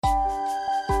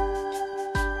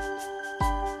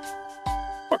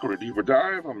Welcome to Deeper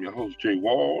Dive. I'm your host, Jay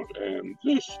Wald, and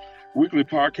this weekly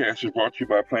podcast is brought to you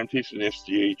by Plantation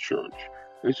SDA Church.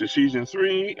 This is Season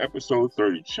 3, Episode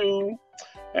 32,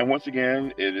 and once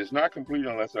again, it is not complete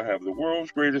unless I have the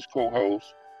world's greatest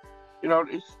co-host. I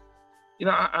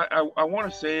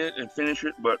want to say it and finish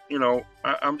it, but,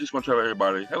 I'm just going to tell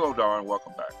everybody, hello, Dawn,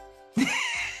 welcome back.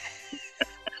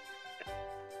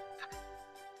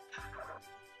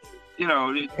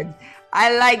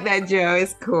 I like that, Joe.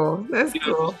 It's cool. That's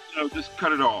cool. Just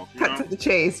cut it off. Cut to the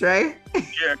chase, right?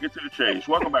 Yeah, get to the chase.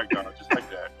 Welcome back, Donna. Just like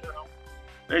that.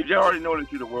 They already know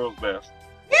that you're the world's best.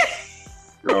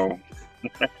 So.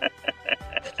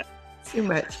 Too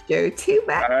much, Joe. Too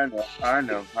much. I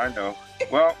know.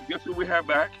 Well, guess who we have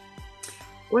back?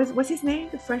 What's his name?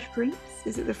 The Fresh Prince?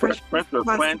 Is it the Fresh Prince of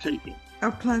Plantation?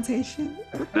 Of Plantation?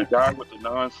 The guy with the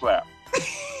non-slap.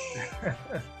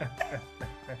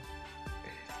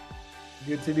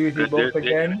 Good to be with you both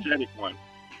again. The energetic one.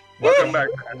 Welcome back.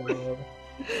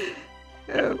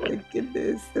 Oh my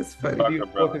goodness, that's funny. Good to be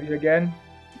with both of you again.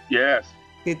 Yes.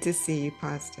 Good to see you,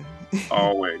 Pastor.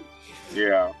 Always.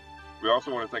 Yeah. We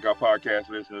also want to thank our podcast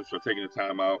listeners for taking the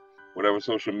time out, whatever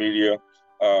social media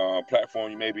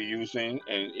platform you may be using,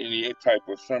 and any type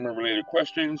of sermon-related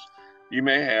questions you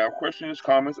may have, questions,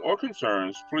 comments, or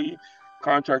concerns, please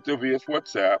contact us via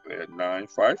WhatsApp at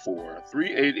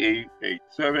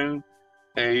 954-388-8780.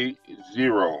 And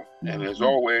as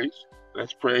always,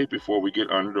 let's pray before we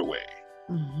get underway.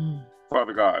 Mm-hmm.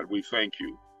 Father God, we thank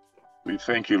you. We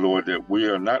thank you, Lord, that we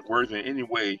are not worthy in any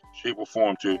way, shape, or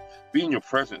form to be in your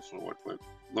presence, Lord. But,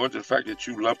 Lord, the fact that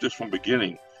you loved us from the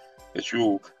beginning, that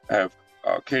you have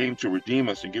came to redeem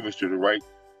us and give us to the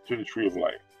tree of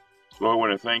life. Lord, I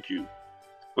want to thank you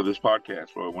for this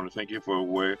podcast, Lord. I want to thank you for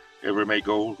wherever it may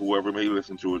go, whoever may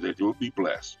listen to it, that you will be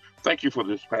blessed. Thank you for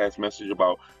this past message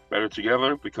about better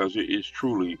together, because it is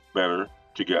truly better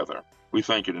together. We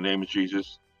thank you in the name of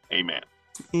Jesus. Amen.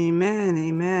 Amen.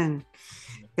 Amen.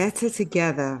 Better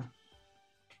together.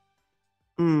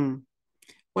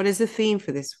 What is the theme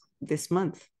for this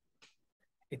month?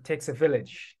 It takes a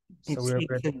village. It takes a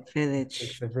village. It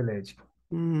takes a village.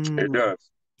 It does.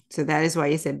 So that is why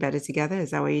you said better together?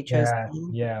 Is that why you chose?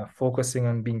 Yeah, focusing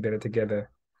on being better together.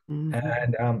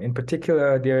 Mm-hmm. And in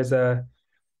particular, there's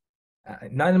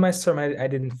not in my sermon, I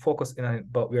didn't focus in on it,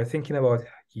 but we are thinking about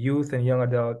youth and young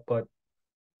adult, but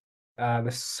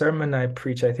the sermon I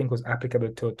preached, I think, was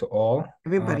applicable to all.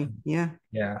 Everybody, It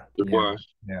was.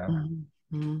 Yeah.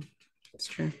 Mm-hmm. It's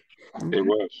true. Mm-hmm. It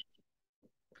was.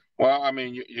 Well, I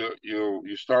mean,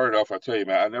 you started off, I tell you,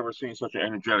 man, I've never seen such an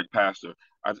energetic pastor.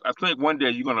 I think one day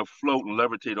you're going to float and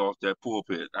levitate off that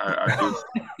pulpit. I'm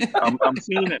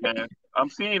seeing it, man. I'm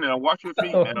seeing it. I watch your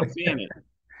feet, man. I'm seeing it.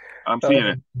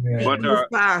 Yeah. But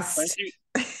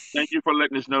thank you for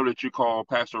letting us know that you call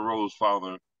Pastor Rose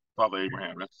Father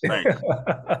Abraham. Thanks.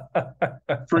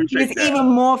 Appreciate He's that. even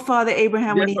more Father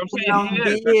Abraham when he had a long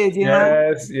beard, you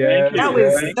know? Yes. That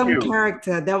was some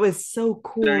character. That was so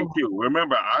cool. Thank you.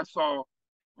 Remember, I saw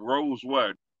Rose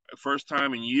first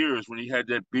time in years when he had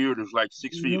that beard was like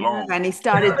 6 feet long. And he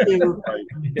started to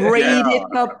braid it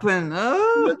up and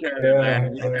look at it,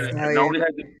 man. And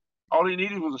all he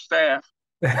needed was a staff.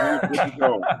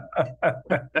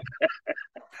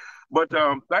 But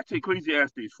back to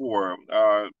Ecclesiastes 4,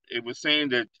 it was saying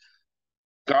that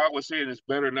God was saying it's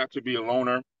better not to be a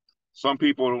loner. Some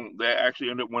people, they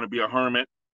actually end up want to be a hermit.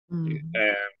 Mm-hmm.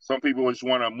 And some people just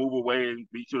want to move away and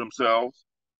be to themselves.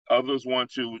 Others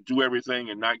want to do everything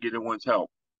and not get anyone's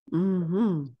help. Mm-hmm.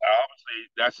 Obviously,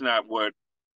 that's not what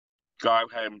God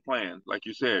had in plan. Like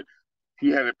you said,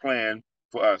 he had a plan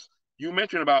for us. You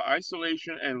mentioned about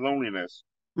isolation and loneliness.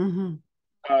 Mm-hmm.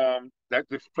 That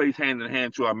just plays hand in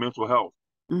hand to our mental health.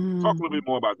 Mm-hmm. Talk a little bit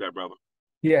more about that, brother.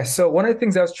 Yeah, so one of the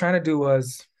things I was trying to do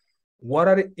was, what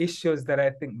are the issues that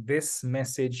I think this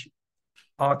message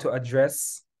ought to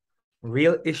address?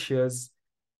 Real issues.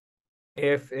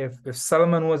 If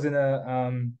Solomon was in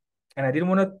and I didn't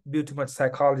want to do too much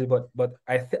psychology, but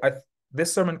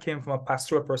this sermon came from a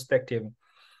pastoral perspective,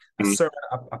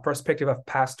 a perspective of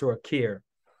pastoral care,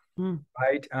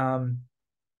 right?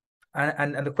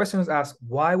 And the question was asked,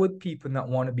 why would people not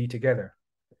want to be together?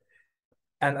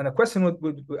 And the question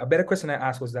a better question I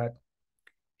asked was that,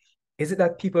 it's not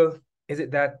that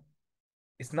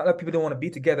people don't want to be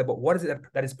together, but what is it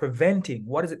that is preventing?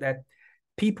 What is it that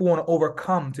people want to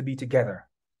overcome to be together?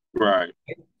 Right.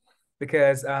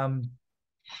 Because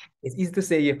it's easy to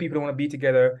say, people don't want to be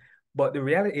together, but the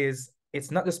reality is, it's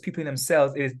not just people in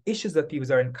themselves, it is issues that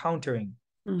people are encountering.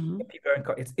 Mm-hmm.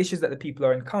 It's issues that the people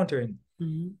are encountering.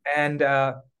 Mm-hmm.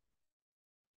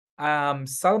 And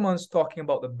Solomon's talking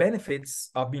about the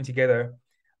benefits of being together,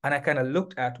 and I kind of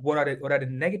looked at what are the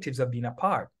negatives of being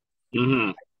apart,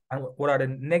 Mm-hmm. and what are the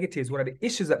negatives, what are the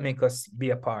issues that make us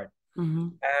be apart. Mm-hmm.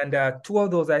 And two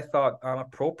of those I thought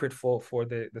appropriate for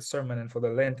the sermon and for the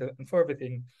Lent and for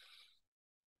everything,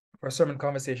 for a sermon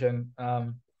conversation,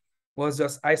 was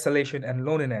just isolation and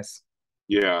loneliness.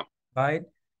 Yeah. Right.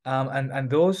 And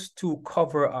those two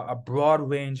cover a broad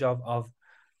range of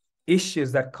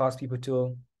issues that cause people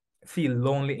to feel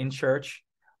lonely in church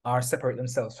or separate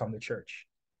themselves from the church.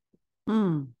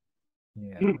 Mm.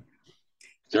 Yeah.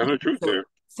 Tell the truth there.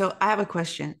 So I have a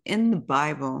question. In the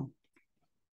Bible,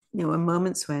 there were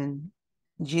moments when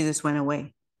Jesus went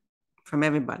away from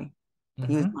everybody.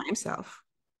 He was by himself.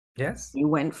 Yes. He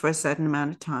went for a certain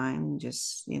amount of time,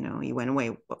 just, he went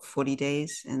away, 40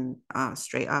 days and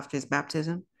straight after his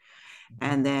baptism.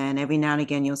 And then every now and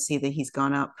again, you'll see that he's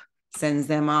gone up, sends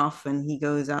them off, and he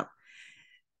goes up.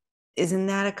 Isn't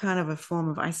that a kind of a form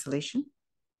of isolation?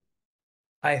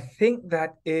 I think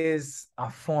that is a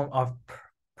form of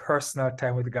personal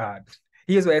time with God.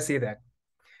 Here's why I say that.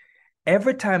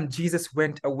 Every time Jesus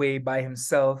went away by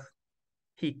himself,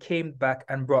 he came back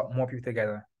and brought more people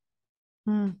together.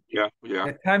 Yeah.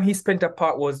 The time he spent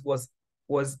apart was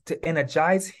to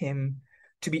energize him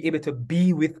to be able to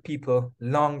be with people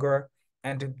longer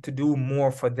and to do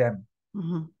more for them.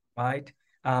 Right?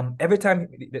 Every time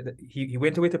he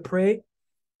went away to pray,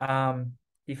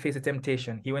 he faced a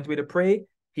temptation. He went away to pray,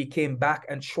 he came back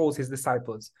and chose his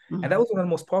disciples. And that was one of the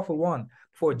most powerful one.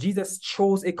 For Jesus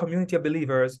chose a community of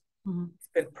believers,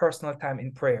 spent personal time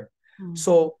in prayer.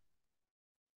 So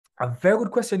a very good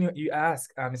question you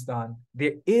ask, Ms. Dawn.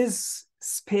 There is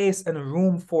space and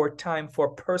room for time for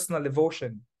personal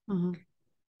devotion.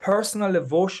 Personal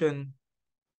devotion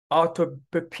ought to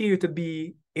prepare you to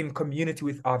be in community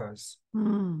with others.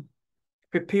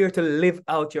 Prepare to live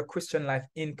out your Christian life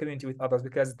in community with others,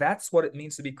 because that's what it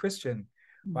means to be Christian,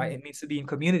 right? It means to be in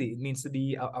community. It means to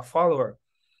be a follower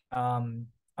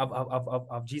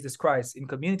of Jesus Christ in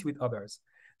community with others.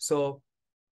 So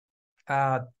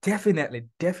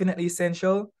definitely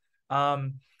essential.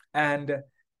 And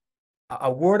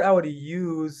a word I would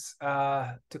use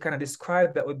to kind of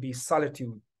describe that would be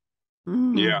solitude.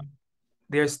 Yeah.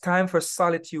 There's time for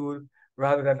solitude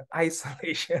rather than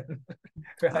isolation.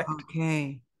 Right?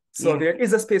 Okay. So there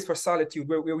is a space for solitude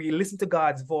where we listen to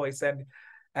God's voice, and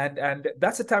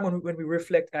that's a time when we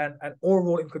reflect and our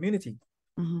role in community.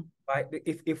 Right?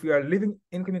 If we are living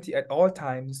in community at all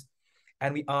times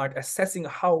and we aren't assessing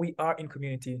how we are in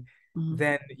community,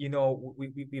 then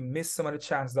we miss some of the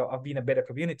chances of being a better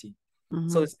community.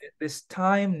 So it's this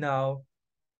time now,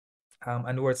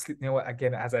 and the word sleep,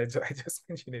 again, as I just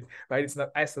mentioned it, right? It's not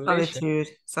isolation.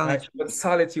 Solitude. Right? But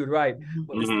solitude, right?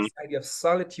 But it's this idea of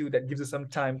solitude that gives us some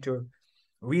time to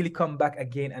really come back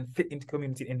again and fit into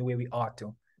community in the way we ought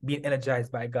to, being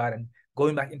energized by God and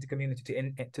going back into community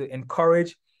to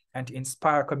encourage and to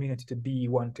inspire community to be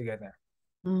one together.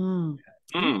 Okay.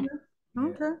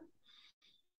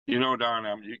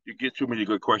 Don, you get too many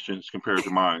good questions compared to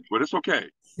mine, but it's okay.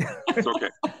 It's okay.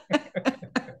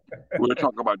 We'll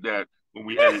talk about that when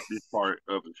we edit this part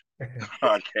of the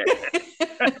podcast.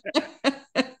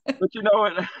 But you know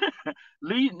what?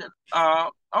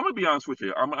 I'm gonna be honest with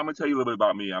you. I'm gonna tell you a little bit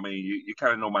about me. I mean, you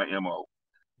kind of know my MO.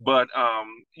 But I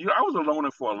was a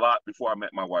loner for a lot before I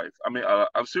met my wife. I mean,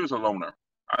 I'm serious a loner.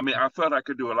 I mean, I felt I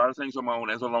could do a lot of things on my own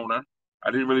as a loner.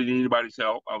 I didn't really need anybody's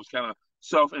help. I was kind of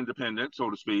self-independent, so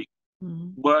to speak.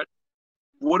 But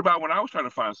what about when I was trying to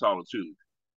find solitude?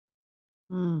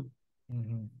 I'm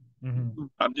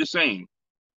just saying.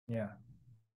 Yeah.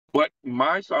 But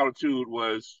my solitude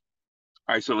was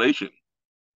isolation.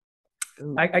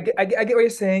 I get what you're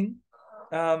saying.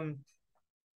 And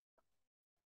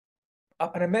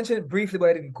I mentioned it briefly, but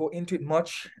I didn't go into it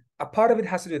much. A part of it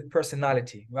has to do with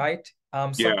personality, right?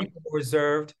 Some people are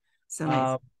reserved.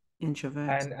 Some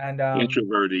introverted. And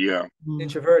introverted, yeah.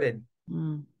 Introverted.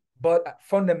 But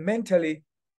fundamentally,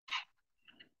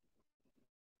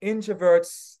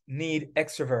 introverts need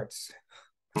extroverts.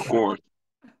 Of course.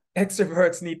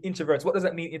 Extroverts need introverts. What does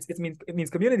that mean? It means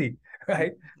community,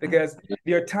 right? Because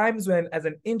there are times when, as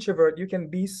an introvert, you can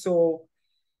be so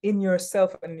in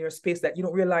yourself and in your space that you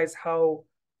don't realize how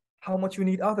much you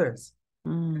need others.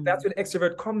 That's when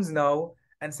extrovert comes now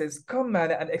and says, "Come,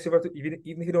 man!" And extrovert, even if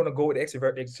you don't want to go with the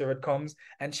extrovert comes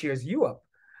and cheers you up,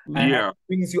 and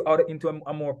brings you out into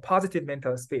a more positive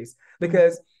mental space.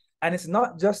 Because, and it's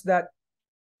not just that.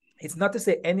 It's not to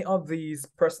say any of these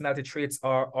personality traits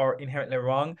are inherently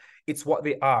wrong. It's what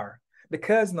they are.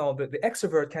 Because now the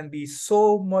extrovert can be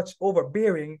so much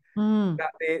overbearing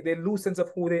that they lose sense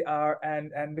of who they are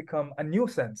and become a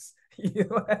nuisance. You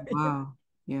know what I mean? Wow.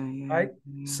 right?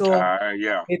 Yeah. So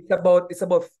Yeah. it's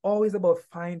always about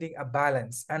finding a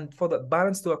balance, and for the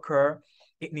balance to occur,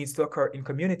 it needs to occur in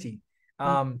community.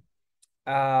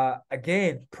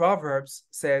 Again, Proverbs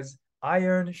says,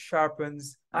 "Iron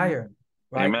sharpens iron,"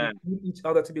 right? Amen. We need each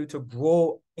other to be able to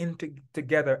grow into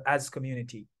together as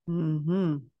community.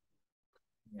 Mm-hmm.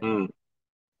 Mm.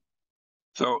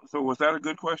 So was that a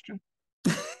good question?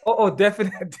 Oh,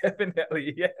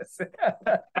 definitely, yes.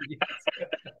 Yes.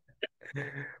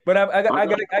 But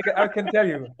I can tell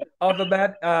you off the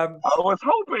bat. I was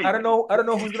hoping. I don't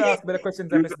know who's gonna ask better questions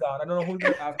than Miss Dawn. I don't know who's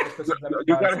gonna ask better questions than Miss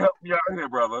You Dawn. gotta help me out here,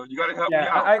 brother. You gotta help me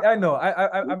out. I know.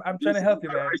 I'm trying to help you,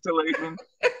 man. Isolation.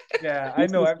 Yeah, I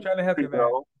know. I'm trying to help you, man.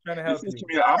 I'm trying to help you.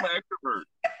 I'm an extrovert.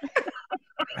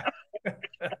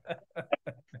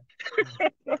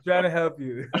 I'm trying to help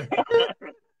you.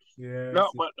 Yeah. No,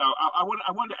 but I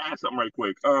wanted to ask something right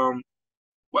quick.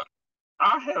 Well,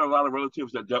 I had a lot of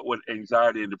relatives that dealt with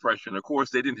anxiety and depression. Of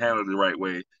course, they didn't handle it the right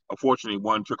way. Unfortunately,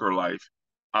 one took her life.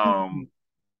 And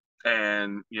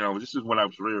this is when I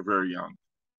was very, very young.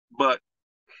 But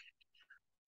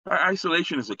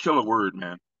isolation is a killer word,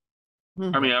 man.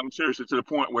 I mean, I'm serious to the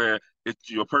point where it's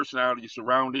your personality, your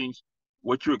surroundings,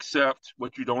 what you accept,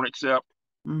 what you don't accept.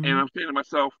 And I'm saying to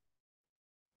myself,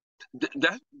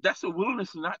 that's a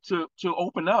willingness not to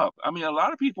open up. I mean, a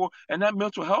lot of people, and that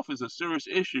mental health is a serious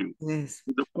issue. Yes.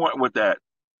 The point with that.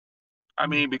 I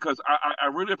mean, because I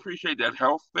really appreciate that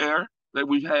health fair that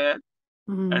we had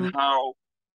and how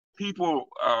people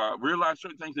realize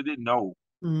certain things they didn't know.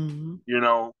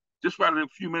 Just by a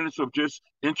few minutes of just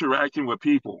interacting with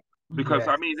people. Because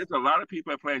I mean, there's a lot of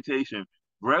people at Plantation,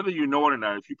 whether you know it or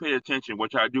not, if you pay attention,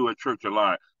 which I do at church a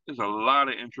lot, there's a lot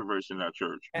of introverts in our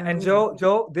church. And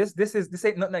Joe, this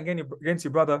ain't nothing against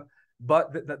your brother,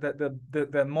 but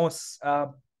the most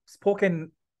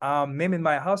spoken name in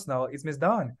my house now is Miss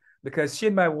Dawn, because she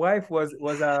and my wife was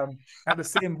at the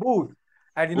same booth.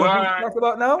 And you know who we talked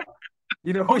about now?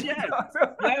 You know who yes,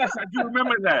 I do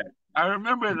remember that. I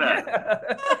remember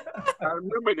that. I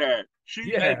remember that.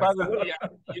 Hey, by the way,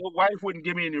 your wife wouldn't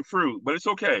give me any fruit, but it's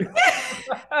okay.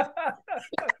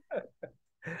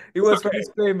 It was for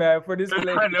display, man. For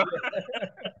display. I know.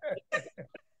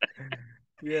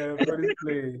 Yeah, for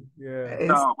display. Yeah.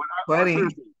 No, but funny.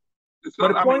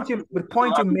 But the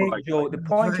point you make, Joe, the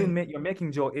point you're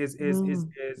making, Joe, is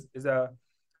a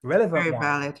relevant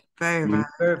one. Very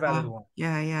valid one.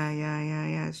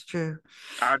 Yeah. It's true.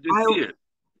 I just see it.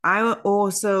 I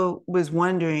also was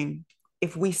wondering,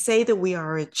 if we say that we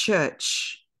are a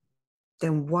church,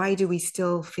 then why do we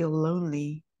still feel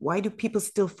lonely? Why do people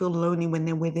still feel lonely when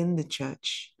they're within the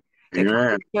church? They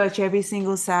come to church every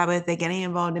single Sabbath, they're getting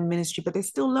involved in ministry, but they're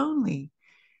still lonely.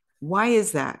 Why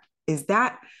is that? Is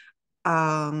that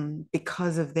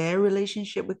because of their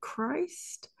relationship with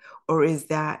Christ, or is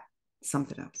that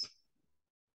something else?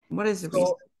 What is the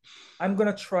reason? I'm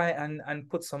gonna try and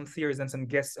put some theories and some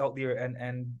guests out there,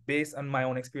 and based on my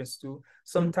own experience too.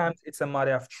 Sometimes it's a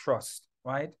matter of trust,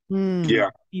 right?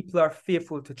 Yeah. People are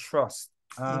fearful to trust.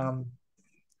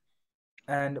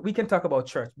 And we can talk about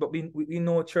church, but we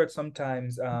know church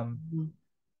sometimes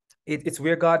it's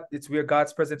where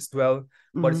God's presence dwells,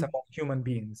 but it's among human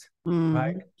beings,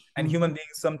 right? And human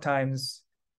beings sometimes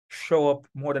show up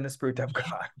more than the Spirit of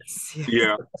God.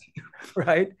 Yeah.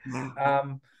 Right?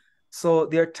 So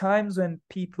there are times when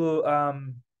people,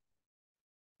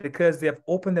 because they have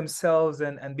opened themselves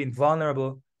and been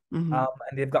vulnerable, and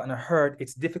they've gotten hurt,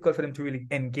 it's difficult for them to really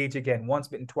engage again. Once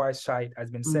bitten, twice shy, has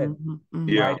been said.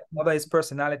 Yeah. Right? Another is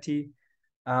personality.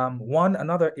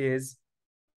 Another is,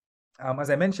 as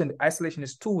I mentioned, isolation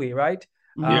is two-way, right?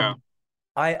 Yeah.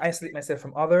 I isolate myself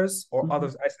from others, or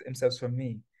others isolate themselves from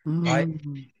me. Right?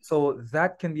 So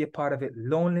that can be a part of it.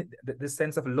 The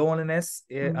sense of loneliness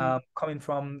coming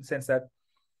from the sense that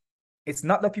it's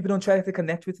not that people don't try to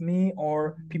connect with me,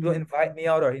 or people don't invite me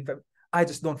out, or I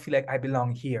just don't feel like I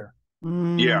belong here.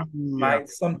 Yeah. Right?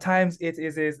 Sometimes it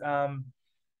is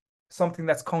something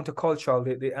that's countercultural.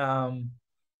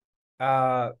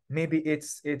 Maybe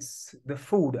it's the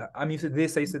food. I'm used to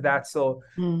this, I used to that. So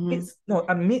it's no,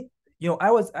 I mean,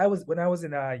 I was when I was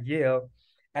in Yale,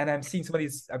 and I'm seeing some of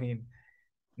these, I mean,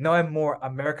 now I'm more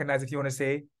Americanized, if you want to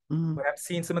say, but I'm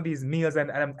seeing some of these meals,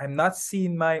 and I'm not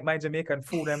seeing my Jamaican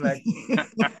food. I'm like,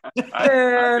 I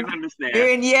can understand. You're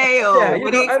in Yale. Yeah,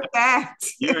 what do you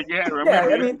expect?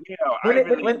 I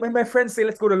mean, when my friends say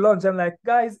let's go to lunch, I'm like,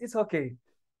 guys, it's okay.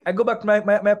 I go back to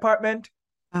my apartment.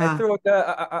 I throw out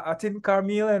a tin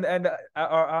cornmeal and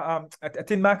a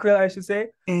tin mackerel, I should say.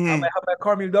 I have my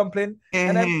cornmeal dumpling,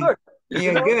 and I'm good.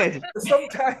 You're good.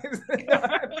 Sometimes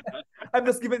I'm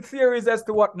just giving theories as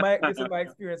to what my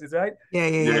experiences, right? Yeah,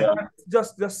 yeah, Yeah. yeah.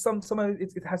 Just some of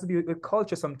it has to be with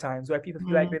culture sometimes, where people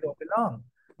feel like they don't belong,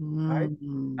 right?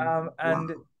 And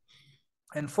Wow.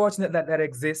 unfortunate that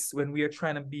exists when we are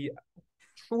trying to be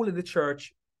truly the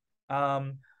church.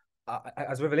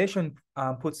 As Revelation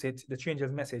puts it, the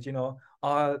changer's message,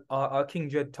 all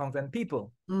kindred, tongues, and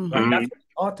people, right? That's what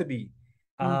it ought to be.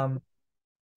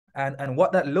 And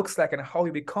what that looks like and how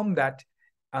we become that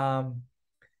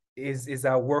is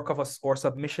a work of us or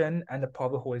submission and the power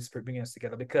of the Holy Spirit bringing us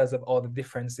together because of all the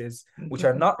differences, which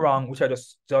are not wrong, which are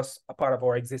just a part of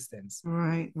our existence.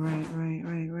 Right.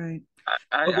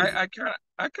 I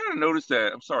kind of noticed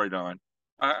that. I'm sorry, Don.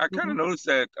 I kind of noticed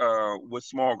that with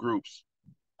small groups.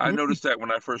 I noticed that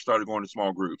when I first started going to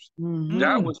small groups.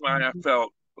 That was when I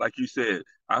felt, like you said,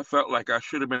 I felt like I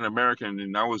should have been American,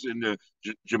 and I was in the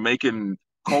Jamaican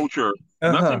culture.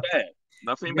 Nothing bad,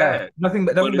 nothing bad. Nothing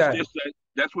But it's bad. just that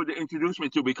that's what they introduced me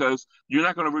to, because you're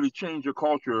not going to really change your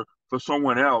culture for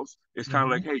someone else. It's kind of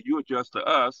like, hey, you adjust to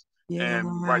us, and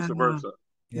vice versa.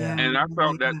 Yeah. And I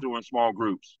felt that doing small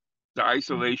groups, the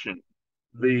isolation,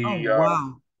 Oh, the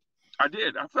wow. I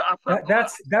did. I felt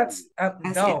That's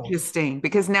no. interesting,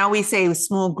 because now we say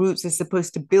small groups are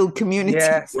supposed to build community.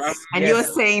 Yes. And you're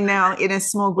saying now in a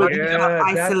small group you are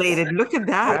isolated. Look at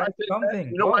that. That's something.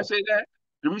 You know why I say that?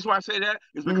 The reason why I say that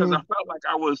is because I felt like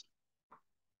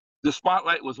the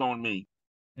spotlight was on me.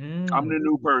 I'm the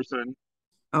new person.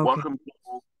 Okay. Welcome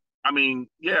to, I mean,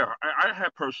 yeah, I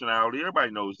have personality. Everybody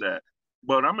knows that.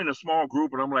 But I'm in a small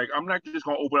group, and I'm like, I'm not just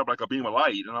gonna open up like a beam of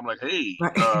light, and I'm like, hey,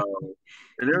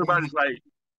 and everybody's like,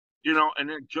 and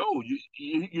then Joe,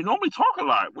 you know me talk a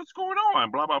lot. What's going on?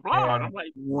 Blah blah blah. Yeah. And I'm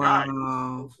like,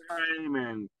 wow. time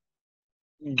and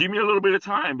give me a little bit of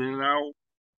time, and I'll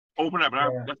open up.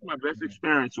 And that's my best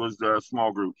experience was the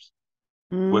small groups.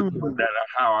 With that,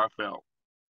 how I felt.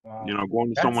 Wow.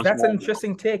 Going to someone's. That's an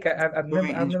interesting take. I've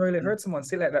never really heard someone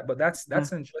say like that, but that's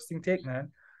an interesting take,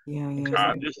 man. Yeah.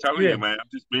 I'm just telling you, man. I'm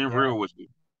just being real with you.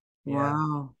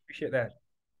 Wow. Appreciate that.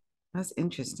 That's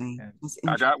interesting.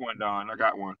 I got one, Don. I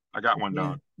got one,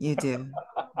 Don. You do.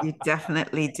 You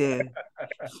definitely do.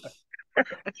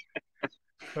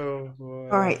 Oh boy.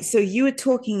 All right. So you were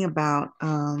talking about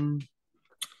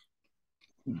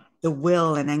the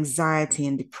will and anxiety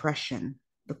and depression,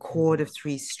 the cord of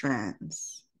three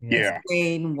strands. Yeah.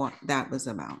 Explain what that was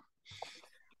about.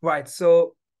 Right.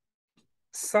 So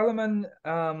Solomon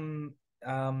in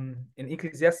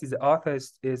Ecclesiastes, the author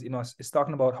is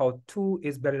talking about how two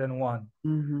is better than one,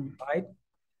 right?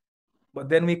 But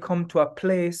then we come to a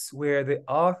place where the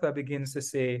author begins to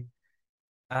say,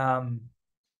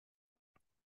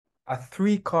 a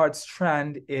three-cord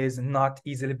strand is not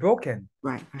easily broken.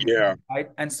 Right. Yeah. Right.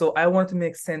 And so I want to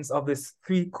make sense of this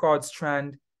three-cord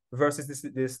strand versus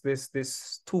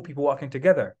this two people walking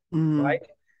together, right?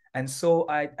 And so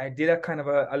I did a kind of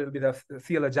a little bit of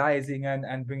theologizing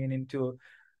and bringing into,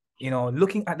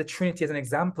 looking at the Trinity as an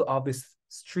example of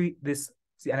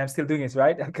and I'm still doing it,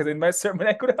 right? Because in my sermon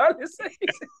I could hardly say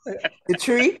the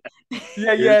tree.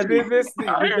 Yeah. This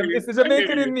is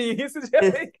Jamaican in me.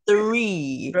 The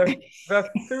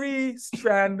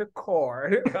three-strand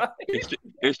cord. Right?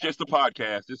 It's just a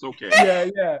podcast. It's okay.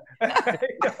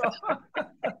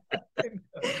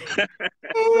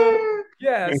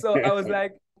 Yeah. So I was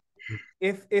like,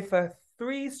 if a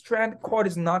three-strand cord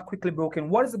is not quickly broken,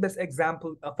 what is the best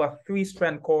example of a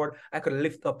three-strand cord I could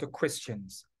lift up to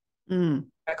Christians?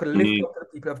 I could lift up to the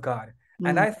people of God.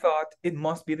 And I thought it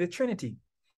must be the Trinity.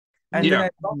 And then I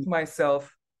thought to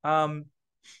myself,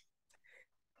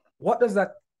 what does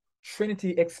that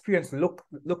Trinity experience look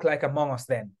like among us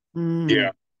then?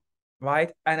 Yeah.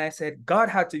 Right? And I said, God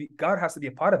has to be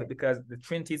a part of it, because the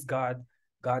Trinity is God's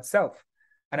self.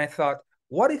 And I thought,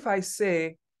 what if I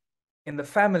say in the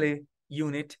family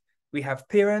unit, we have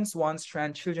parents one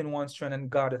strand, children one strand, and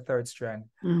God a third strand?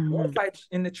 What if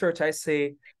in the church I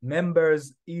say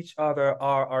members each other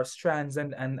are strands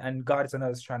and God is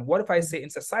another strand? What if I say in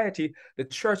society, the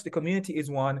church, the community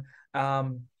is one,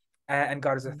 and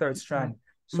God is a third strand?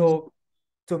 So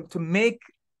to make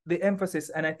the emphasis,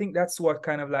 and I think that's what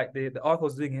kind of like the author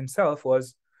was doing himself,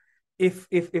 was if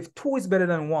two is better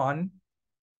than one,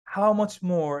 how much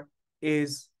more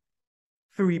is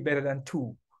three better than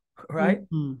two? Right?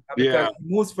 Because it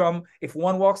moves from, if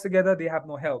one walks together, they have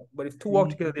no help. But if two walk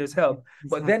together, there's help.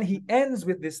 But then he ends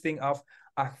with this thing of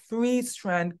a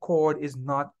three-strand cord is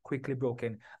not quickly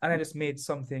broken. And I just made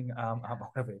something out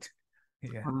of it.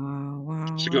 Yeah. Wow.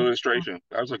 It's a good illustration.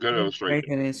 That was a good illustration.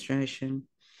 Great illustration.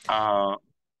 I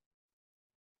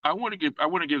want to get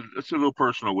it's a little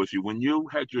personal with you. When you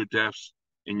had your deaths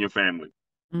in your family,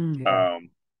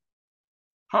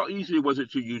 how easy was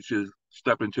it to you to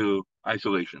step into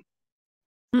isolation?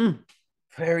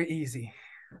 Very easy.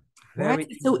 Why is Very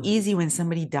it so easy when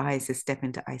somebody dies to step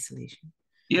into isolation?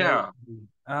 Yeah.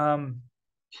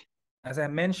 As I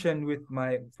mentioned with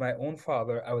my own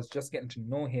father, I was just getting to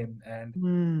know him,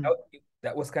 and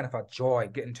that was kind of a joy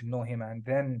getting to know him. And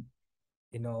then,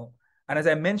 and as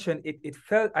I mentioned,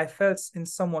 I felt in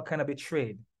somewhat kind of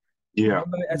betrayed. Yeah.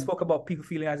 Remember, I spoke about people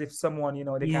feeling as if someone,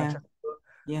 they can't.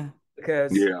 Yeah.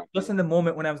 Because just in the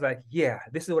moment when I was like, yeah,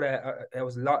 this is what I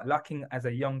was lacking as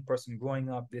a young person growing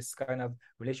up, this kind of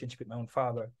relationship with my own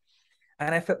father.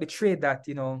 And I felt betrayed that,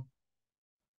 and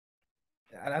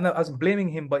I was blaming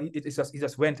him, but he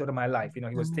just went out of my life. He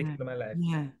was taken out of my life.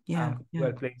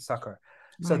 While playing soccer.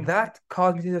 So that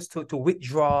caused me just to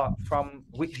withdraw.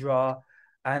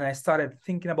 And I started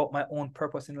thinking about my own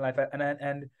purpose in life.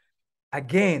 And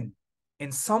again,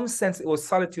 in some sense, it was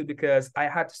solitude because I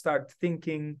had to start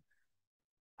thinking.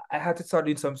 I had to start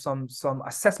doing some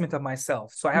assessment of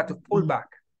myself. So I had to pull back.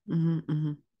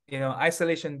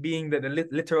 Isolation being the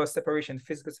literal separation,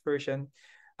 physical separation.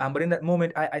 But in that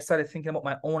moment, I started thinking about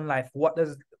my own life. What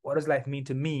does life mean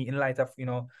to me in light of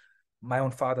my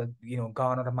own father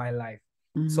gone out of my life?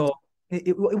 So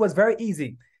it was very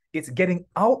easy. It's getting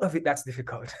out of it that's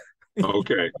difficult.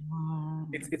 Okay.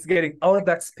 It's getting out of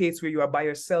that space where you are by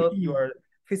yourself. You are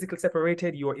physically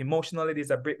separated. You are emotionally.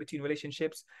 There's a break between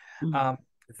relationships.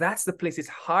 That's the place it's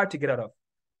hard to get out of,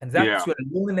 and that's where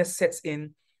loneliness sets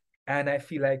in. And I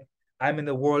feel like I'm in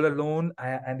the world alone,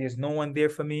 and there's no one there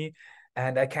for me,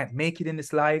 and I can't make it in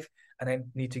this life, and I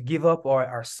need to give up,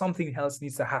 or something else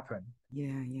needs to happen.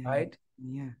 Right?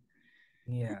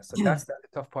 So that's the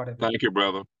tough part of it. Thank you,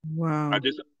 brother. Wow.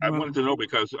 I wanted to know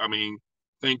because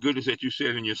thank goodness that you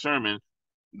said in your sermon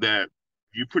that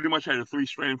you pretty much had a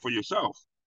 3-strand for yourself.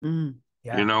 The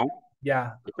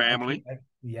family,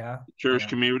 the church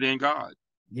community, and God.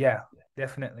 Yeah,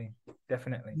 definitely.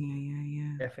 Definitely.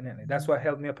 That's what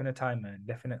held me up in a time, man.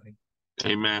 Definitely.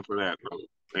 Amen for that, brother.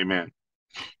 Amen.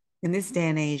 In this day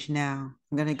and age now,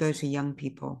 I'm going to go to young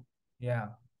people. Yeah.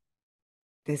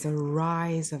 There's a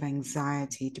rise of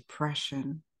anxiety,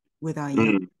 depression with our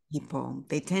young people.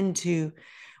 They tend to,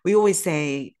 we always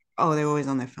say, oh, they're always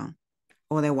on their phone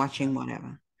or they're watching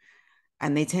whatever.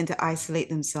 And they tend to isolate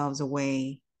themselves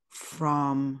away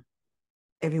from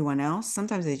everyone else.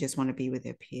 Sometimes they just want to be with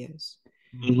their peers.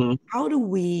 How do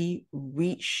we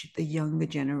reach the younger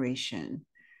generation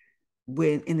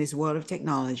in this world of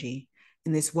technology,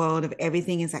 in this world of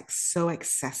everything is like so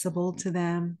accessible to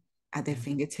them at their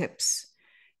fingertips,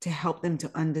 to help them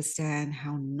to understand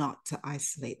how not to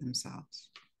isolate themselves?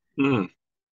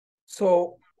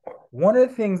 So one of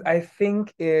the things I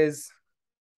think is,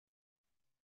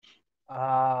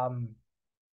 and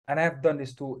I've done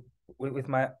this too with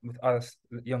other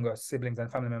younger siblings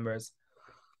and family members.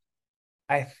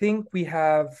 I think we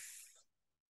have,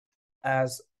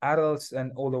 as adults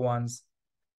and older ones,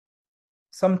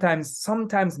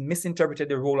 sometimes misinterpreted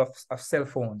the role of cell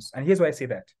phones. And here's why I say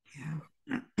that.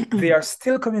 They are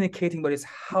still communicating, but it's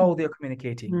how they're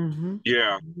communicating.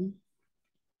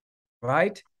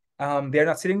 Right? They're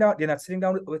not sitting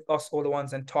down with us older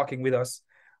ones and talking with us,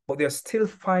 but they're still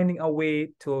finding a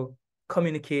way to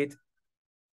communicate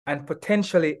and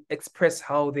potentially express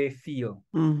how they feel.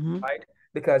 Right?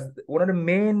 Because one of the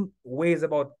main ways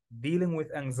about dealing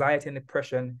with anxiety and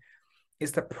depression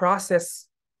is to process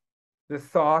the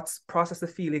thoughts, process the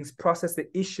feelings, process the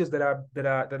issues that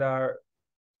are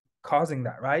causing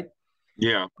that, right?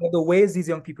 Yeah. One of the ways these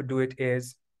young people do it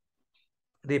is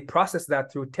they process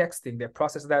that through texting. They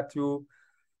process that through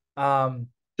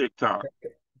TikTok.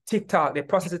 They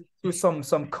process it through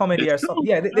some comedy or something.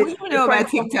 Yeah. What do you know about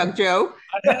TikTok, Joe?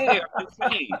 Hey, I'm just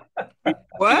saying.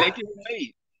 What?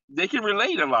 They can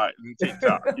relate a lot in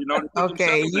TikTok.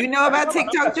 Okay, you know about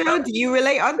TikTok, Joe? Do you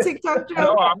relate on TikTok, Joe?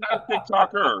 No, I'm not a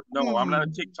TikToker. No, I'm not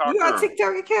a TikToker. You got a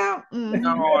TikTok account?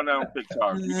 No, I'm not on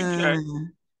TikTok.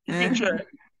 You can check.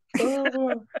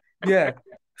 Yeah.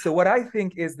 So what I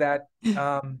think is that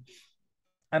I'm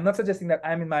not suggesting that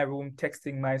I'm in my room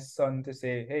texting my son to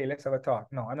say, hey, let's have a talk.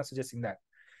 No, I'm not suggesting that.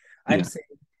 I'm saying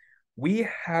we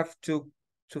have to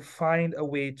find a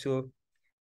way to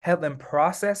help them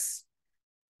process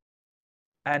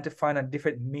and to find a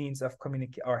different means of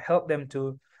communication, or help them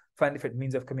to find different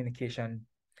means of communication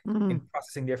in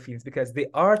processing their feelings, because they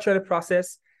are trying to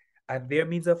process, and their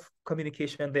means of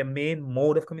communication, their main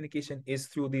mode of communication is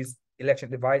through these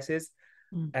electronic devices.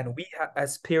 And we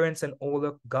as parents and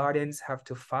older guardians have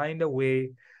to find a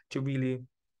way to really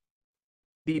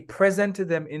be present to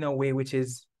them in a way which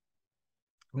is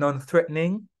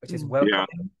non-threatening, which is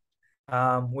welcoming,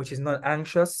 which is not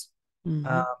anxious,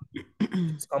 um,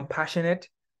 Mm-hmm. it's compassionate,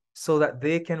 so that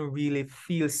they can really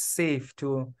feel safe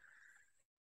to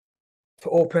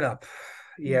open up.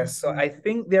 Yes. So I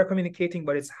think they're communicating,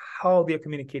 but it's how they're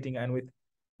communicating, and with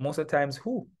most of the times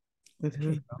who. With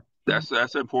who? Yeah.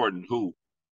 That's important. Who?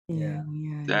 Yeah, Yeah. yeah,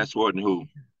 yeah. That's important. Who?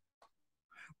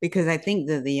 Because I think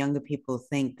that the younger people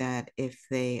think that if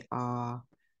they are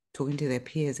talking to their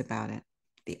peers about it,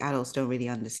 the adults don't really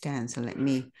understand. So let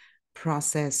me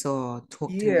process or talk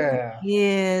to my Yeah.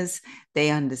 peers. They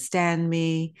understand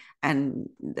me. And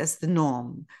that's the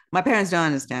norm. My parents don't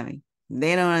understand me.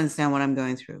 They don't understand what I'm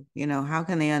going through. You know, how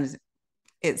can they understand?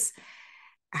 It's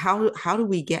how do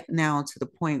we get now to the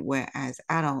point where as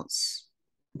adults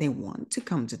they want to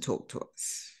come to talk to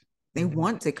us, they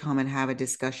want to come and have a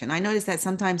discussion. I notice that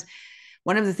sometimes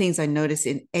one of the things I notice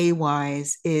in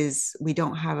AYs is we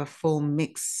don't have a full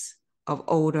mix of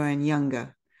older and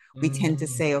younger. We tend to Mm.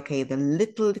 say, okay, the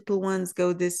little ones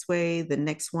go this way, the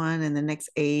next one and the next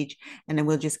age, and then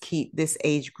we'll just keep this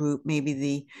age group.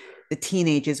 Maybe the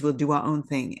teenagers will do our own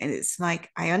thing. And it's like,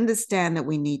 I understand that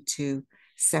we need to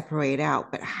separate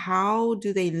out, but how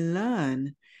do they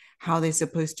learn how they're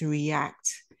supposed to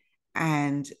react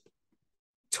and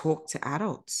talk to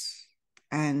adults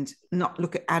and not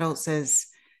look at adults as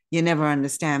you never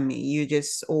understand me, you're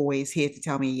just always here to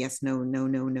tell me yes, no, no,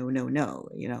 no, no, no, no,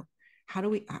 you know? How do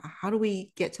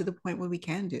we get to the point where we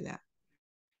can do that?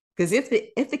 Because if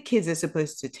the kids are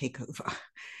supposed to take over,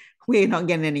 we're not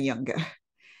getting any younger.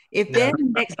 If they're Yeah.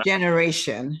 the next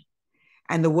generation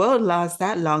and the world lasts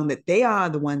that long, that they are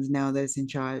the ones now that's in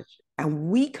charge, and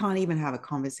we can't even have a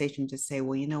conversation to say,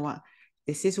 well, you know what,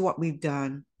 this is what we've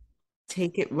done,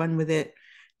 take it, run with it,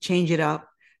 change it up,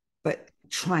 but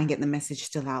try and get the message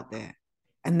still out there.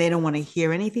 And they don't want to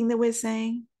hear anything that we're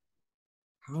saying.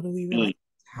 How do we Mm. relate?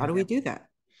 How do we do that?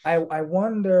 I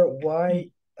wonder why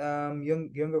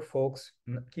younger folks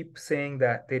keep saying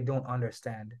that they don't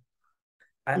understand.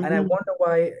 And I Mm-hmm. wonder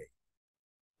why.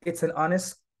 It's an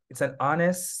honest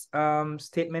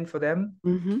statement for them.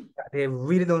 Mm-hmm. They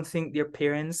really don't think their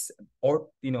parents, or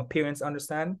parents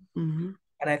understand. Mm-hmm.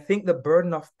 And I think the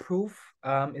burden of proof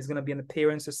is going to be on the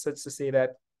parents to say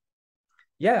that,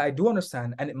 yeah, I do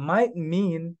understand. And it might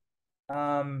mean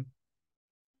um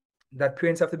that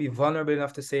parents have to be vulnerable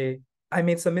enough to say, I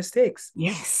made some mistakes.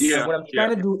 Yes. And Yeah, what I'm yeah.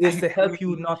 trying to do I is to help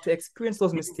you agree. not to experience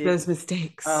those Those mistakes.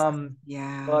 mistakes. Um,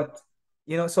 Yeah. but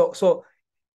so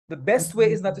the best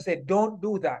way is not to Mm-hmm. say, don't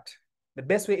do that. The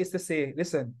best way is to say,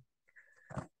 listen,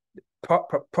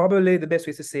 probably the best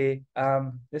way is to say,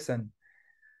 listen,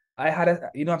 I had and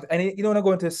you don't want to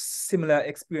go into similar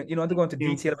experience, you don't want to go into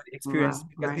detail Experiences. about the experience, Right,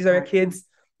 because right, these are your right. kids,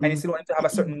 and you still want to have a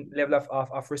Mm-hmm. certain level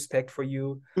of respect for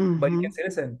you. But you Mm-hmm. can say,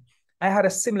 listen, I had a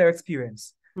similar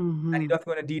experience, and you Mm-hmm. don't have to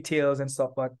go into details and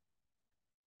stuff, but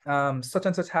such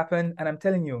and such happened, and I'm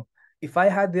telling you, if I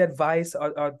had the advice,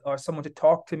 or someone to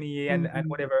talk to me, and Mm-hmm.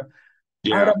 whatever,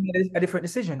 I would Yeah. have made a different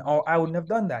decision, or I wouldn't have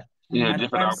done that. Yeah, And why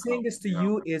different I'm saying outcome. this to Yeah.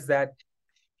 you is that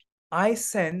I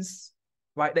sense,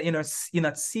 right, that you're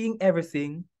not seeing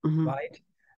everything, Mm-hmm. right?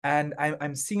 And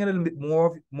I'm seeing a little bit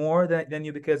more than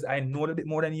you, because I know a little bit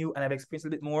more than you, and I've experienced a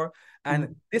little bit more.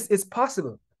 And this is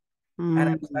possible.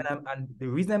 And Mm-hmm. and the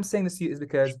reason I'm saying this to you is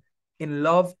because in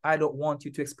love, I don't want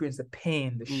you to experience the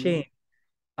pain, the Mm-hmm.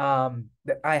 shame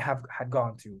that I have had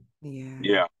gone through, Yeah.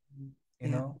 Yeah. you Yeah.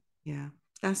 know? Yeah.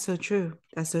 That's so true.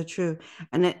 That's so true.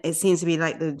 And it seems to be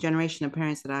like the generation of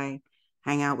parents that I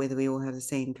hang out with, we all have the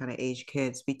same kind of age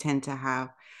kids. We tend to have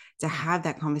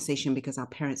that conversation because our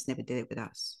parents never did it with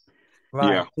us. Yeah.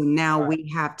 Right. So now Right.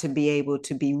 we have to be able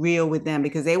to be real with them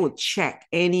because they will check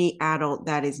any adult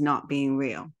that is not being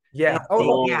real. They'll Yeah. say,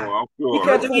 Oh, yeah, Oh, I'm we sure. you're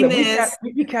can't fool doing them. this,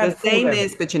 We can't you're fool saying them.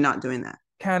 this, but you're not doing that.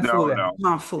 Can't No, fool them. no. You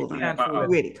can't You fool them. can't. Can't fool You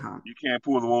them. really can't. You can't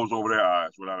pull the wolves over their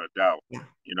eyes without a doubt. Yeah.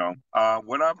 You know.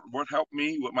 What helped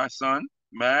me with my son,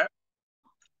 Matt,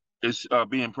 is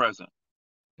being present,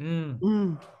 Mm,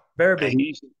 Mm. very and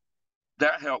big.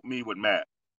 that helped me with Matt.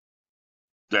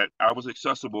 That I was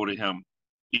accessible to him,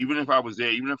 even if I was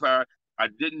there, even if I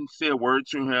didn't say a word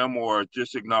to him or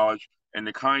just acknowledge, and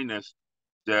the kindness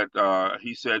that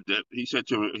he said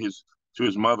to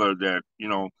his mother that,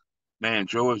 man,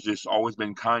 Joe has just always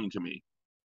been kind to me,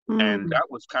 and Mm. that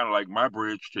was kind of like my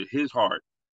bridge to his heart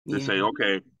to Yeah. say,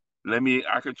 okay,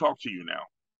 I can talk to you now,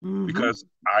 Mm-hmm. because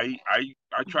I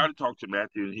tried to talk to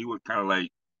Matthew, and he was kind of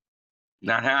like,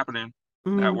 not happening,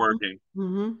 not Mm-hmm. working,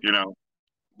 Mm-hmm. you know.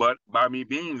 But by me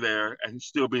being there and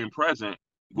still being present,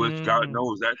 which God Mm,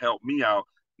 knows that helped me out,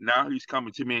 now he's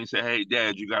coming to me and say, "Hey,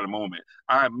 Dad, you got a moment?"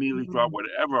 I immediately drop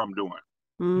whatever I'm doing.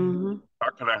 mm, Mm-hmm.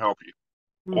 How can I help you?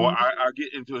 Or I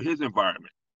get into his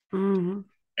environment Mm-hmm.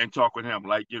 and talk with him,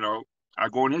 like, I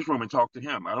go in his room and talk to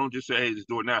him. I don't just say, hey, let's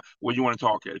do it now. Where you want to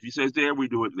talk at? If he says there, we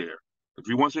do it there. If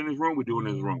he wants in his room, we do it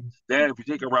in his room. Dad, if we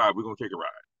take a ride, we're gonna take a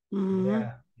ride. Mm-hmm.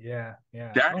 Yeah.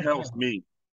 That Oh, helps me.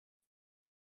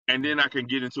 And then I can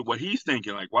get into what he's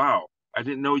thinking, like, wow, I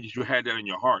didn't know that you had that in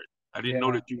your heart. I didn't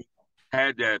know that you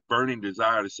had that burning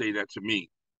desire to say that to me.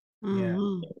 Mm-hmm. Yeah.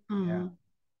 Mm-hmm.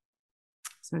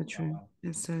 So true.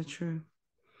 It's so true.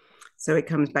 So it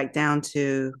comes back down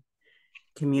to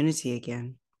community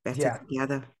again. Better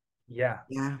together. Yeah.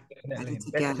 Better Better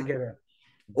together. together.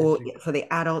 Or for the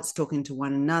adults talking to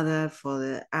one another, for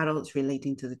the adults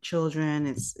relating to the children.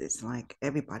 It's like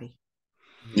everybody.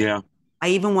 Yeah. I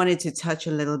even wanted to touch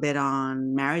a little bit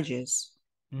on marriages.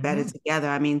 Better together.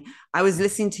 I mean, I was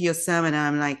listening to your sermon and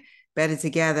I'm like, better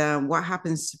together. What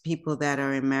happens to people that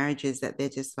are in marriages that they're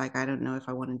just like, I don't know if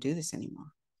I want to do this anymore?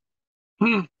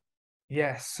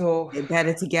 Yeah, so They're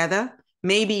better together.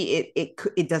 Maybe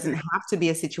it doesn't have to be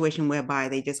a situation whereby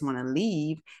they just want to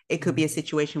leave. It could be a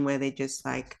situation where they just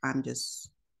like,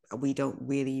 we don't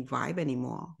really vibe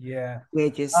anymore. Yeah. We're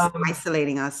just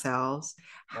isolating ourselves.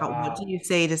 What do you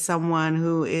say to someone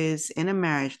who is in a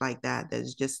marriage like that,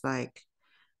 that's just like,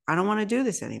 I don't want to do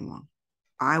this anymore.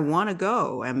 I want to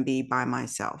go and be by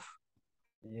myself.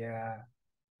 Yeah.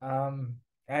 And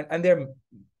there are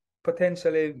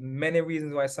potentially many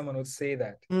reasons why someone would say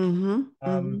that.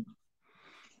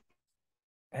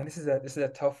 And this is a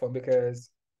tough one because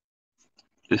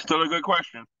it's still a good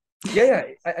question. Yeah.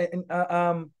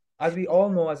 As we all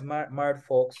know, as married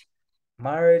folks,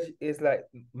 marriage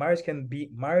can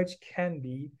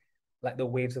be like the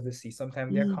waves of the sea.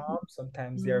 Sometimes they're calm,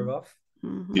 sometimes they're rough.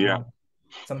 Yeah.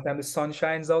 Sometimes the sun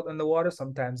shines out on the water,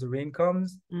 sometimes the rain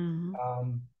comes.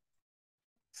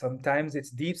 Sometimes it's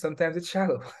deep, sometimes it's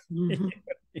shallow. You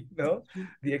know,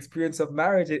 the experience of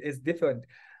marriage is different.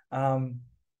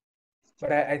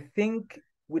 But I think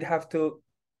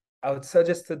I would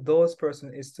suggest to those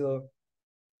persons is to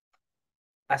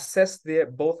assess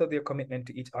both of their commitment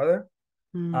to each other,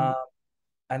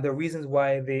 and the reasons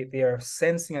why they are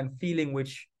sensing and feeling,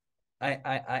 which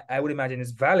I would imagine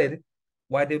is valid,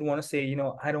 why they'd want to say,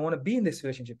 I don't want to be in this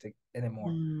relationship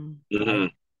anymore.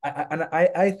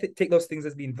 I take those things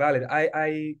as being valid.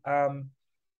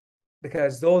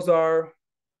 Because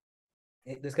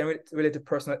this can relate to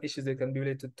personal issues. They can be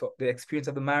related to the experience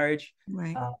of the marriage,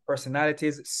 right?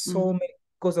 Personalities. So many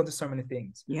goes on to so many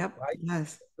things. Yep. Right.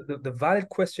 Yes. The valid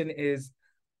question is,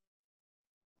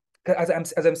 as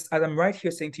I'm right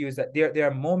here saying to you, is that there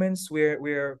are moments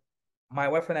where my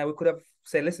wife and I, we could have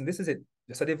said, listen, this is it.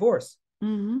 It's a divorce.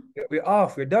 We're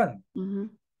off. We're done.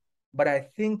 But I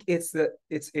think it's the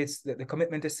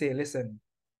commitment to say, listen,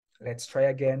 let's try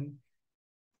again.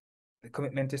 The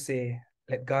commitment to say,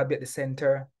 let God be at the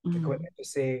center. The commitment to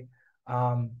say,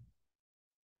 and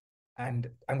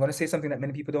I'm going to say something that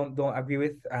many people don't agree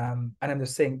with. And I'm not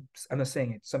saying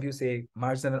it. Some people say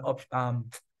marriage is not an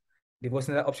option. Divorce is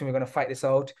not an option. We're going to fight this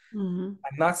out. I'm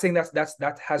not saying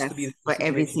that has to be for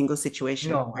every single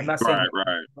situation. No, I'm not saying that.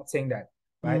 I'm not saying that,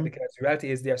 right? Because the reality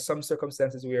is there are some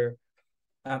circumstances where,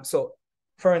 so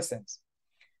for instance,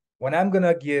 when I'm going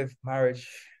to give marriage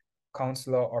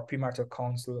counselor or premarital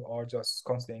counsel or just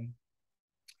counseling,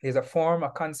 there's a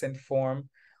consent form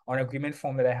or an agreement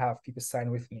form that I have people sign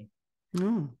with me,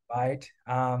 right?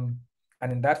 And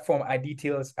in that form, I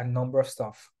details a number of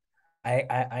stuff.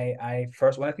 I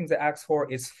first, one of the things I ask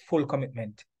for is full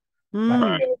commitment.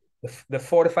 Right? The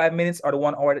 45 minutes or the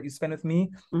 1 hour that you spend with me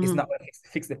is not going to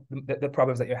fix the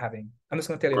problems that you're having. I'm just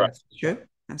going to tell you that's true.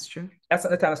 That's true. That's not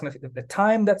the time that's going to the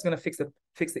time that's going to fix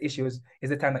the issues is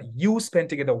the time that you spend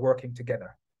together working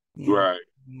together. Right.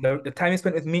 The time you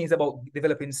spent with me is about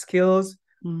developing skills,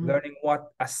 learning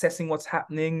assessing what's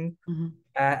happening,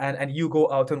 and you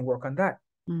go out and work on that.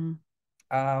 Some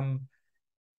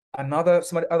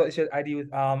of the other issues I deal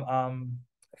with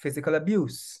physical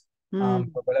abuse,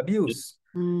 verbal abuse.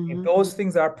 If those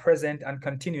things are present and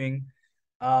continuing,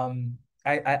 I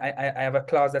have a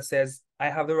clause that says I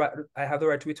have the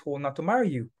right to withhold not to marry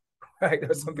you, right?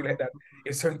 Or something like that.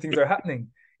 If certain things are happening,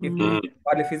 if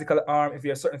bodily physical harm, if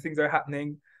there are certain things that are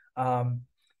happening,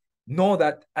 know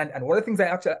that. And one of the things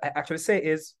I actually say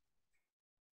is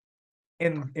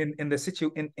in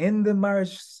the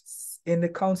marriage, in the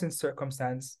counseling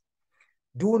circumstance,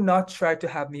 do not try to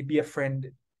have me be a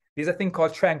friend. There's a thing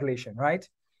called triangulation, right?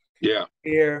 Yeah.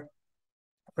 Where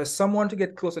for someone to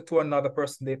get closer to another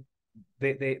person,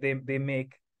 they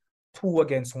make 2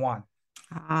 against 1.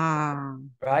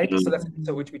 Right?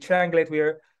 So we triangulate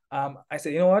where I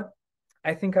said, you know what?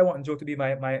 I think I want Joe to be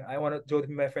I want Joe to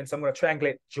be my friend. So I'm going to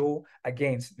triangulate Joe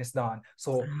against Miss Dawn.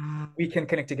 So we can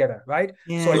connect together, right?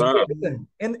 Yeah. So listen,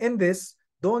 in this,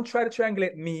 don't try to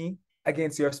triangulate me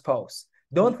against your spouse.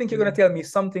 Don't think you're going to tell me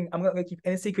something. I'm not going to keep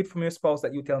any secret from your spouse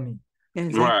that you tell me.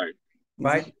 Right.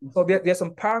 Right. So there's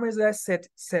some parameters that I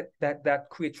set that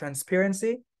create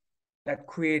transparency, that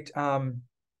create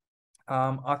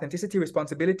authenticity,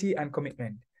 responsibility, and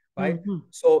commitment. Right.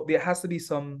 So there has to be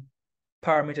some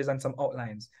parameters and some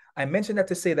outlines. I mentioned that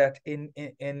to say that in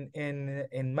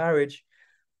marriage,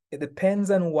 it depends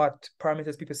on what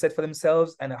parameters people set for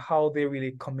themselves and how they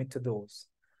really commit to those.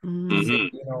 Say,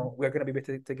 you know, we're going to be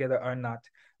better together or not.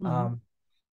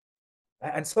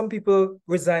 And some people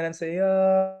resign and say,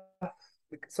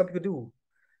 some people do.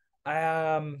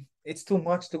 It's too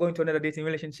much to go into another dating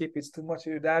relationship. It's too much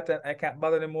to do that, and I can't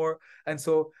bother anymore. And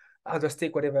so I'll just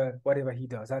take whatever he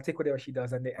does. I'll take whatever she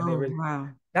does, and they really, wow.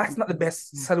 That's not the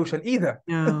best solution either.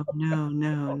 No.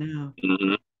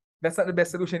 That's not the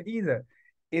best solution either.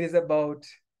 It is about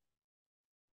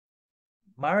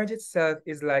marriage itself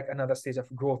is like another stage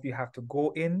of growth. You have to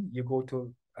go in. You go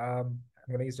to I'm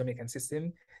going to use Jamaican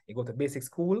system. You go to basic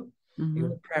school. You go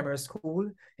to primary school,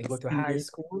 you go to high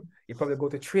school, you probably go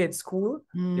to trade school,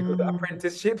 you go to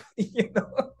apprenticeship, you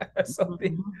know, or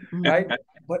something, right?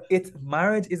 But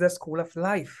marriage is a school of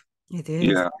life. It is.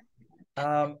 Yeah.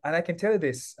 And I can tell you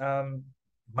this,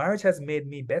 marriage has made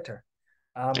me better.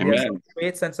 There are some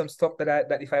traits and some stuff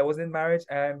that if I was in marriage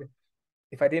and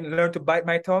if I didn't learn to bite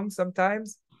my tongue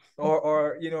sometimes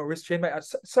or you know, restrain my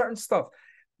certain stuff,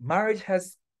 marriage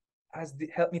has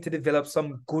helped me to develop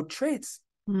some good traits.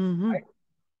 Right?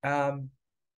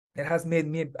 It has made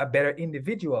me a better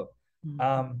individual.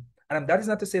 And that is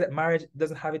not to say that marriage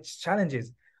doesn't have its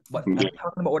challenges, but I'm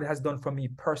talking about what it has done for me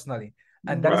personally.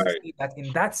 And that is to say that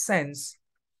in that sense,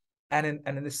 and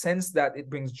in the sense that it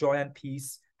brings joy and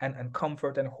peace and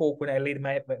comfort and hope when I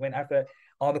when after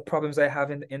all the problems I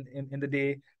have in the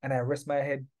day, and I rest my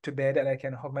head to bed and I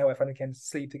can hug my wife and we can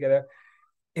sleep together.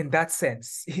 In that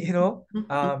sense, you know,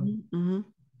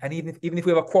 and even if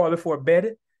we have a quarrel before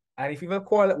bed, and if we have a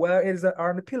quarrel, well, our heads are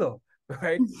on the pillow,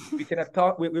 right? We cannot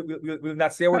talk. We'll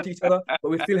not say a word to each other, but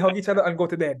we still hug each other and go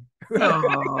to bed.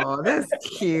 Oh, that's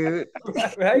cute,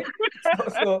 right?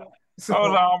 So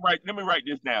hold on, let me write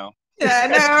this down. Yeah, I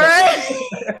know,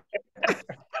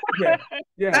 right?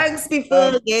 Yeah. Thanks before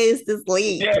the gays to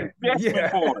sleep.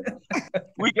 Before.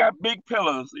 We got big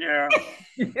pillows. Yeah.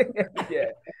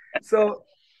 So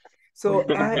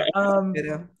I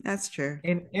that's true.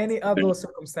 In any of those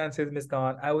circumstances, Ms.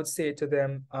 Dawn, I would say to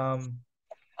them,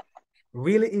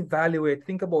 really evaluate,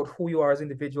 think about who you are as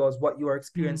individuals, what you are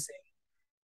experiencing,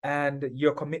 and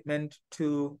your commitment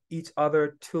to each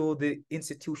other, to the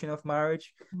institution of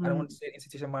marriage. I don't want to say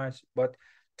institution of marriage, but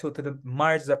to the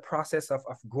marriage is a process of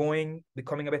growing,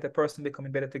 becoming a better person,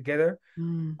 becoming better together,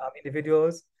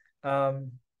 individuals.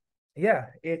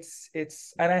 It's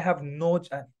and I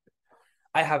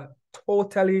have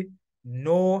totally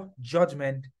no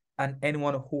judgment on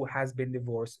anyone who has been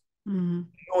divorced. No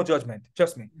judgment,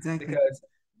 trust me. Exactly. Because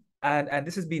and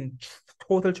this has been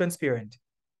total transparent.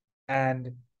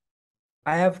 And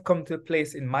I have come to a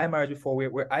place in my marriage before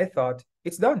where I thought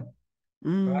it's done,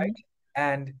 right?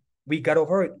 And we got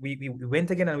over it. We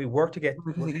went again and we worked again,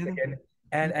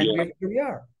 and here we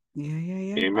are.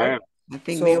 Yeah. Amen. I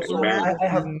think so I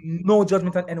have no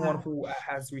judgment on anyone who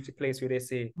has reached a place where they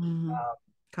say,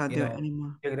 can't do it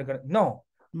anymore. No.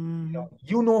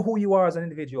 You know who you are as an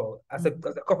individual, as a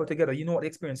couple together. You know what the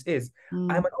experience is. I'm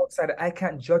an outsider. I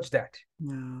can't judge that.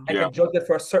 No. I can judge that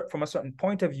from a certain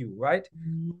point of view, right?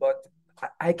 But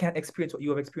I can't experience what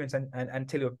you have experienced and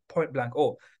tell you point blank,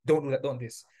 oh, don't do that, don't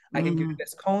this. I can give you the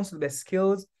best counsel, the best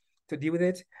skills to deal with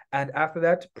it. And after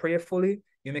that, prayerfully,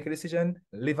 you make a decision,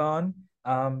 live on.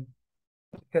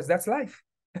 Because that's life.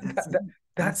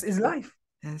 That's his life.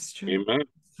 That's true. Amen.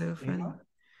 So funny.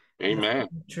 Amen.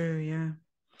 True, yeah.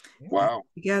 Wow.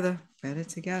 Better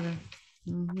together.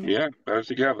 Yeah, better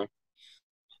together.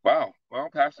 Wow. Well,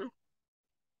 Pastor,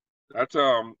 that's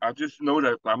I just know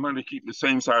that I'm going to keep the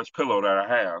same size pillow that I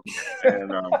have,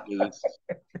 and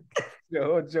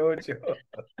Joe.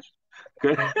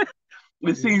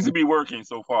 It seems to be working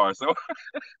so far. So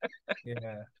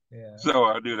yeah. So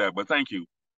I'll do that. But thank you,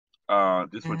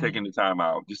 just for taking the time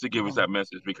out just to give us that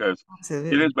message, because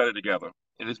it is better together.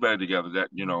 It is better together that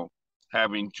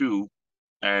having two,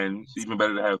 and it's even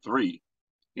better to have three.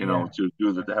 To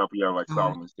do the help you out, like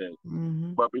Solomon said.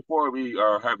 But before we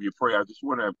have you pray, I just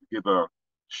want to give a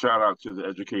shout out to the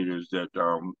educators that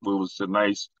it was so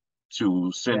nice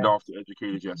to send off the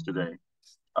educators yesterday.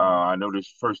 I know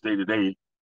this first day today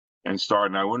and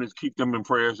starting. I want to keep them in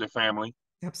prayers, their family.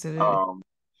 Absolutely.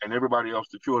 And everybody else,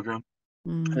 the children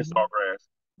at Sawgrass,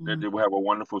 that they will have a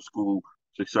wonderful school,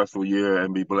 successful year,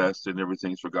 and be blessed, and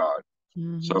everything's for God.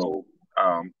 Mhm. So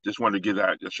just wanted to give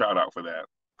that a shout out for that.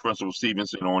 Principal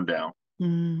Stevenson on down.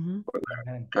 Mhm.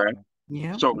 Amen. Okay.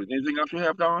 Yeah. So is anything else you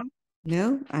have, Don?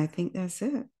 No, I think that's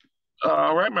it.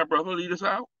 All right, my brother, lead us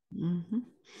out. Mhm.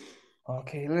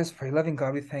 Okay, let's pray. Loving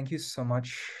God, we thank you so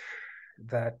much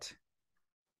that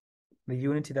the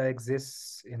unity that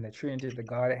exists in the Trinity, the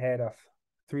Godhead of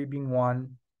three being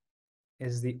one,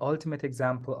 is the ultimate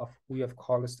example of who you have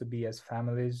called us to be as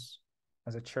families,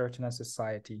 as a church, and as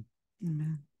society.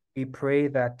 Amen. We pray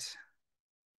that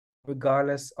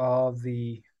regardless of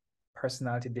the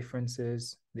personality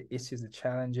differences, the issues, the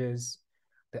challenges,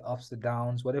 the ups, the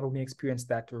downs, whatever we experience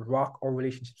that rock our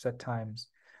relationships at times,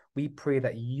 we pray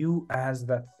that you, as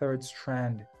that third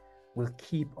strand, will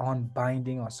keep on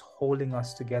binding us, holding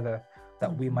us together,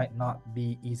 that we might not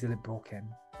be easily broken.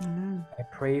 Amen. I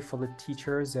pray for the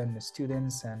teachers and the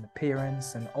students and the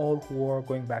parents and all who are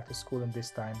going back to school in this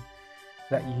time,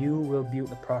 that you will build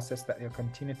the process, that they'll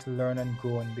continue to learn and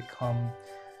grow and become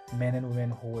men and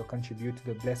women who will contribute to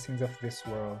the blessings of this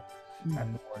world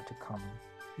and the world to come.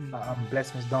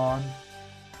 Bless Ms. Dawn.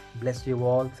 Bless you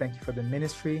all. Thank you for the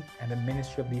ministry and the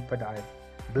ministry of Deeper Dive.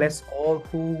 Bless all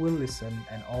who will listen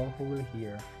and all who will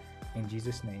hear. In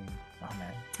Jesus' name,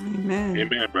 amen. Amen.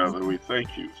 Amen, brother. We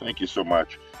thank you. Thank you so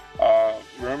much.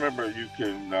 Remember, you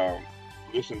can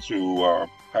listen to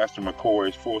Pastor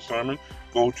McCoy's full sermon.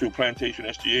 Go to Plantation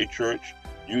SDA Church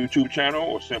YouTube channel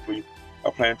or simply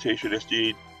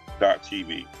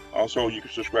PlantationSDA.tv. Also, you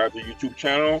can subscribe to the YouTube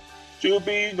channel to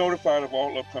be notified of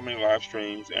all upcoming live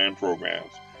streams and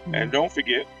programs. And don't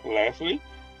forget, lastly,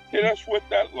 hit us with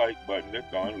that like button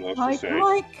that Don loves to say.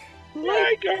 Like.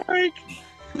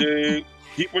 The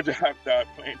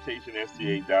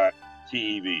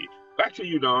deeper.plantationsda.tv. Back to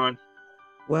you, Don.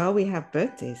 Well, we have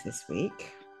birthdays this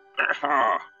week.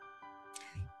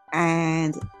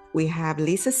 And we have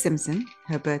Lisa Simpson.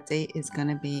 Her birthday is going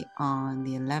to be on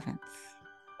the 11th.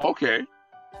 Okay.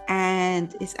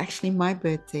 And it's actually my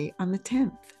birthday on the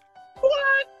 10th.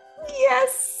 What?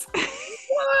 Yes.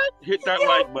 What? Hit that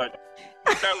like button.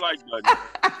 Hit that like button.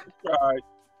 Right.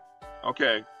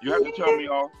 Okay. You have to tell me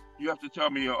off. You have to tell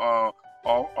me off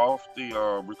the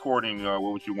recording what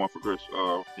would you want for your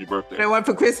birthday. What I want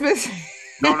for Christmas?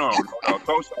 No.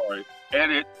 So sorry.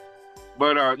 Edit.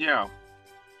 But yeah.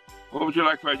 What would you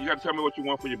like for? You got to tell me what you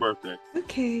want for your birthday.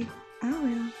 Okay, I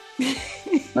will.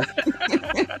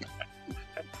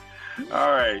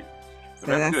 All right. So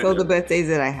that's all the birthdays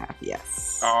that I have.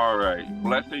 Yes. All right.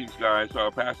 Blessings, guys.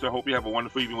 Pastor, I hope you have a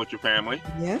wonderful evening with your family.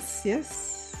 Yes.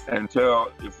 And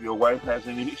tell if your wife has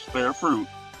any spare fruit.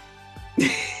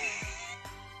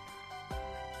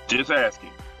 Just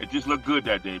asking. It just looked good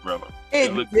that day, brother.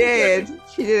 It did.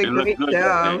 She did a great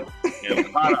job. It was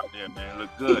hot out there, man. It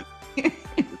looked good.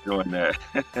 Doing that.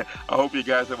 I hope you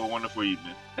guys have a wonderful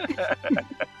evening. All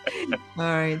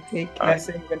right, take care.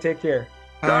 Blessings and take care.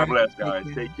 God bless, guys.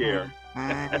 Take care.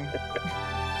 Bye.